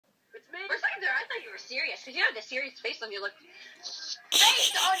you were serious, because you have the serious face on your look.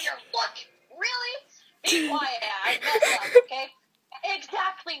 Based on your look, really? Be quiet, I messed up, okay?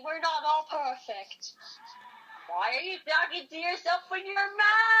 Exactly, we're not all perfect. Why are you talking to yourself when you're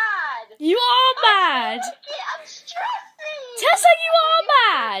mad? You are mad. I'm stressing. Tessa, you are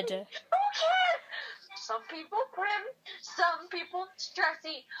mad. Who cares? Some people prim, some people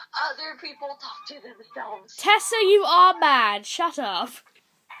stressy, other people talk to themselves. Tessa, you are mad. Shut up.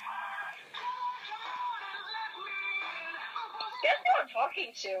 Guess who I'm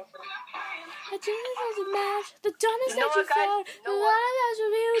talking to? I just wasn't mad. The done is You know that you what, guys? found. You The know one what? that's for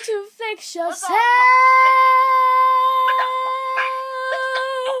you to fix yourself.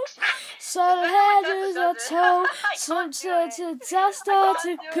 Some hedges are told, some turn to dust or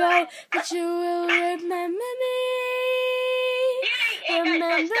to go, but you will remember me.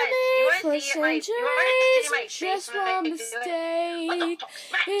 Remember me for centuries. Just one mistake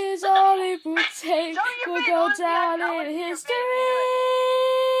is all it would take. We'll go down in history.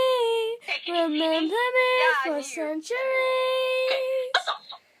 Remember me for centuries.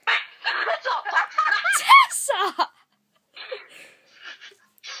 Tessa!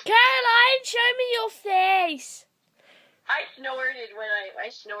 Caroline, show me your face. I snorted when I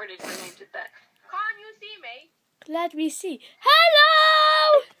did that. Can't you see me? Let me see.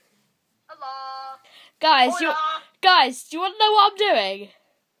 Hello! Hello. Guys, do you want to know what I'm doing?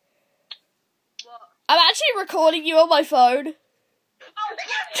 What? I'm actually recording you on my phone. Oh,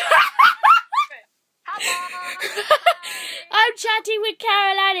 yes. Hello. I'm chatting with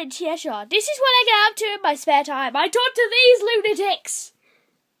Caroline and Tiesha. This is what I get up to in my spare time. I talk to these lunatics.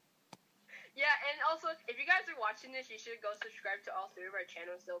 Yeah, and also, if you guys are watching this, you should go subscribe to all three of our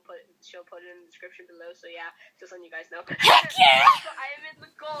channels. She'll put it in the description below. So yeah, just letting you guys know. Heck yeah! Also, I am in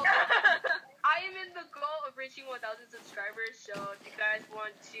the goal. I am in the goal of reaching 1,000 subscribers. So if you guys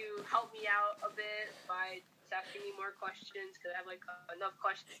want to help me out a bit by asking me more questions, because I have like enough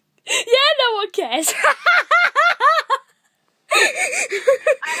questions. Yeah, no one cares.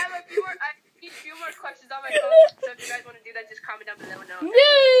 I have a few more questions on my phone. So if you guys want to do that, just comment down below and Noob!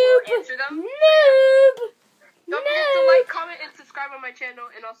 we'll answer them. Noob! Don't forget to like, comment, and subscribe on my channel,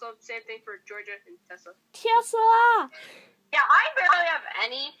 and also same thing for Georgia and Tessa. Tessa! Yeah, I barely have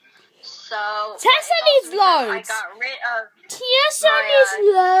any, so... Tessa needs loads! I got rid of... Tessa needs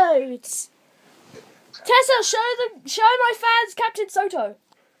loads! Tessa, show my fans Captain Soto.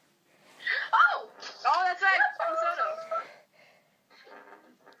 Oh, that's right, Captain Soto.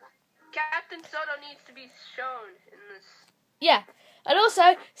 Captain Soto needs to be shown in this. Yeah, and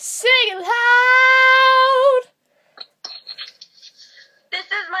also, sing loud! This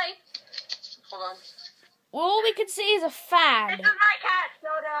is my... Hold on. All we can see is a fan. This is my cat,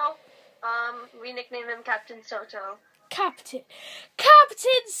 Soto. We nicknamed him Captain Soto. Captain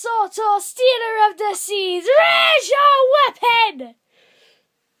Soto, stealer of the seas, raise your weapon!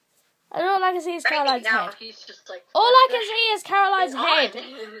 And all I can see is Caroline's head. He's just like, All I can see is Caroline's head.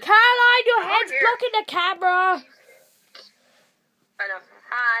 Caroline, your head's blocking the camera. I know.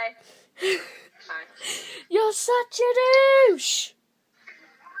 Hi. Hi. You're such a douche.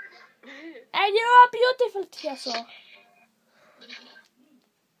 And you're beautiful, Tessa.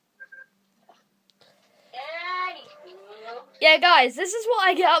 Yeah, guys, this is what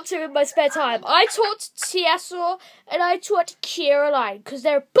I get up to in my spare time. I talk to Tessa and I talk to Caroline because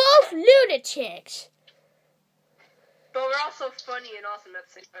they're both lunatics. But we're also funny and awesome at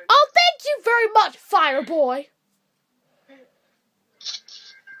the same time. Oh, thank you very much, Fire Boy.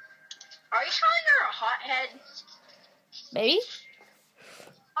 Are you calling her a hothead? Maybe.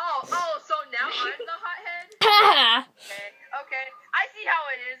 Oh, so now I'm the hothead? Okay. I see how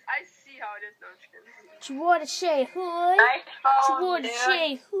it is. No, I'm just kidding. Do you want to say hi? Nice Do you phone, want to dude.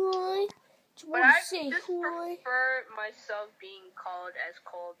 say hi? Do you But want I to say just hi? prefer myself being called as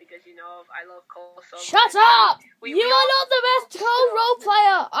Cole because, you know, I love Cole so much. Shut up! You are not the best role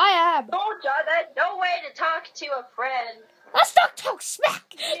player. I am. Don't, John, that's no way to talk to a friend. Let's not talk smack.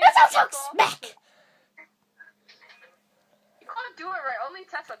 Let's not talk smack. You can't do it right. Only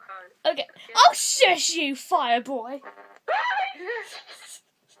Tessa can. Okay. Oh, shush you, Fireboy.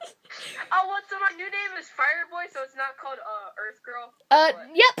 Oh, well, so my new name is Fireboy, so it's not called Earth Girl.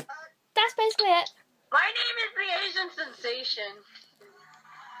 Yep. That's basically it. My name is the Asian Sensation.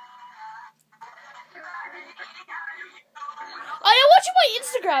 Oh, you're watching my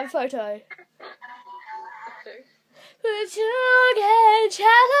Instagram photo. Okay. But you get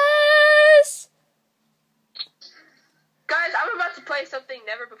jealous. Guys, I'm about to play something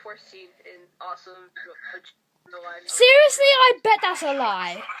never before seen in awesome live. Seriously, I bet that's a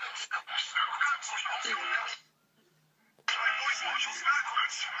lie.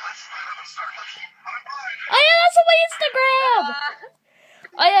 Oh yeah, that's on my Instagram.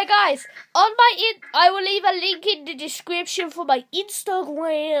 Oh yeah, guys, I will leave a link in the description for my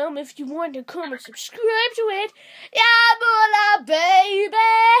Instagram if you want to come and subscribe to it. Yeah, Mula, baby.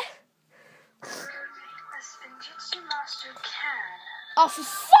 Oh, for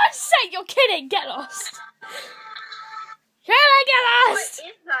fuck's sake, you're kidding. Get lost. Can I get lost? What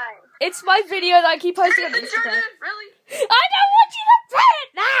is that? It's my video that I keep posting on Instagram. Jordan, really? I don't want you to play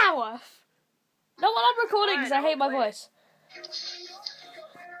it now. Not while I'm recording because I hate my voice.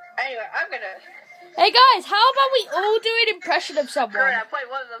 Anyway, I'm gonna. Hey guys, how about we all do an impression of someone? Alright, I played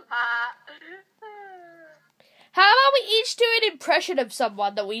one of them. How about we each do an impression of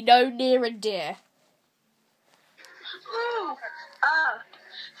someone that we know near and dear? Ooh,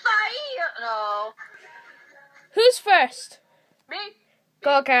 Fire. No. Who's first? Me.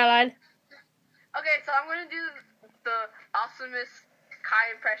 Go on, Caroline. Okay, so I'm gonna do the awesomest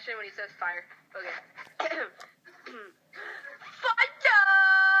Kai impression when he says fire. Okay. Fire!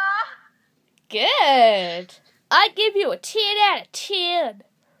 Good. I'd give you a 10 out of 10.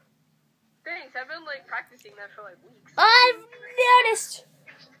 Thanks, I've been like practicing that for like weeks. I've noticed.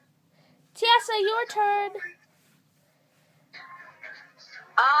 Tessa, your turn.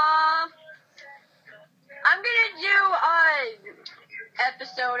 I'm gonna do an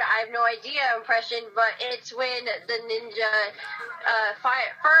episode, I have no idea impression, but it's when the ninja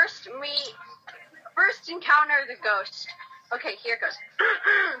first encounter the ghost. Okay, here it goes.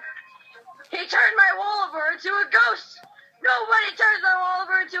 He turned my Wolliver into a ghost. Nobody turns my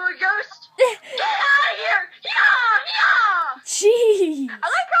Wolliver into a ghost. Get out of here! Yeah! Jeez. I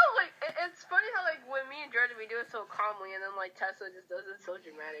like how like it's funny how like when me and Jordan we do it so calmly and then like Tessa just does it so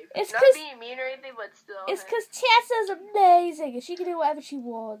dramatic. It's not 'cause- being mean or anything, but still. It's because Tessa's amazing and she can do whatever she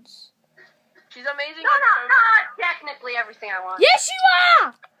wants. She's amazing. No, not technically everything I want. Yes, you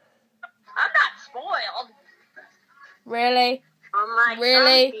are! I'm not spoiled. Really? Unlike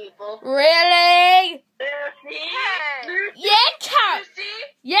Really? some people. Really? Lucy? Yeah,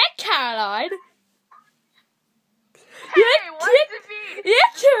 Yeah, Caroline. Hey, what's the feed? Yeah,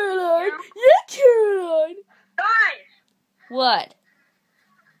 Caroline. Yeah, Caroline. Guys! What?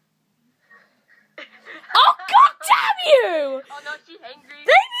 Oh, God damn you! Oh no, she's angry.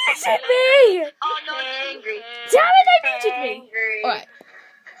 They muted me! Oh no, she's angry. Damn it, they muted me! Alright.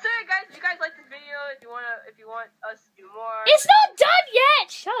 So guys, if you guys like this video, if you want us to do more. It's not done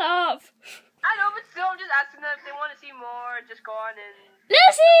yet! Shut up! I know, but still, I'm just asking them if they want to see more. Just go on and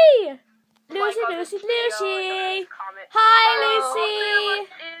Lucy! like on this Lucy, video, Lucy! comment. Hi, I'll put Lucy!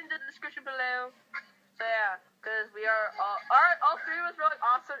 it in the description below. So yeah, because we are all three of us are like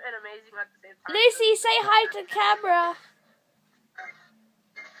awesome and amazing at the same time. Lucy, say hi to the camera.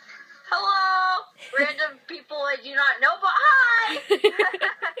 Hello, random people I do not know, but hi.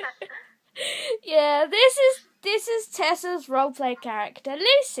 Yeah, this is Tessa's roleplay character,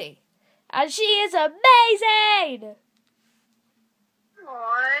 Lucy. And she is amazing!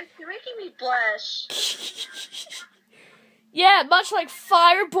 Aw, you're making me blush. Yeah, much like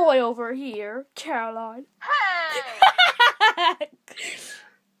Fireboy over here, Caroline. Hey!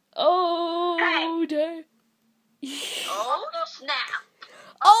 Oh, dear. Oh, snap.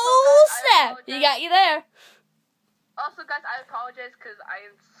 Oh, guys, I snap! apologize. You got you there. Also, guys, I apologize because I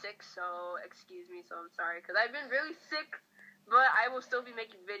am sick, so excuse me, so I'm sorry. Because I've been really sick, but I will still be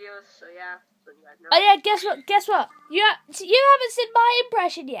making videos, so yeah, so you guys know. Oh yeah, guess what? You haven't seen my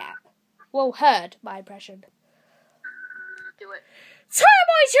impression yet. Well, heard my impression. Do it.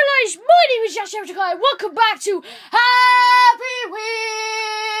 Termites, my name is Jacksepticeye. Welcome back to Happy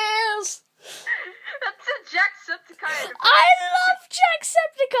Wheels. That's a Jacksepticeye. I love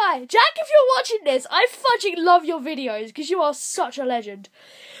Jacksepticeye. Jack, if you're watching this, I fucking love your videos because you are such a legend.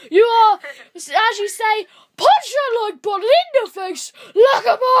 You are, as you say, punch that like button in the face like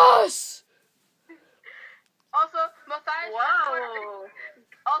a boss. Also, Matthias. Whoa.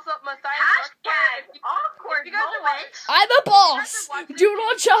 Also, Matthias. Hashtag awkward If you guys are moment. I'm a boss. Do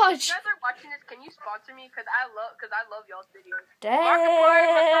not If you charge. guys are watching this, can you sponsor me? Because I love y'all's videos. Damn.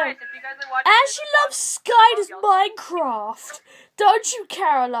 Matthias, if you guys are watching And this, she loves Sky's Minecraft. Don't you,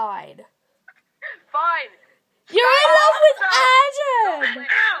 Caroline? Fine. You're in love with Adam.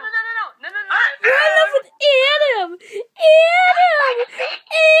 No. You're in love with Adam. Adam.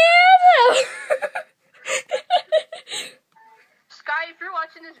 Sky, if you're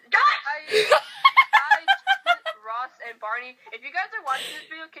watching this, Ross and Barney, if you guys are watching this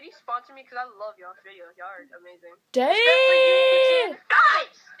video, can you sponsor me? Because I love y'all's videos. Y'all are amazing. Damn.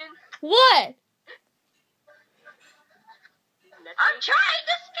 Guys, What? I'm trying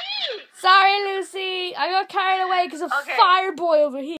to speak. Sorry, Lucy. I got carried away because of Okay. Fireboy over here.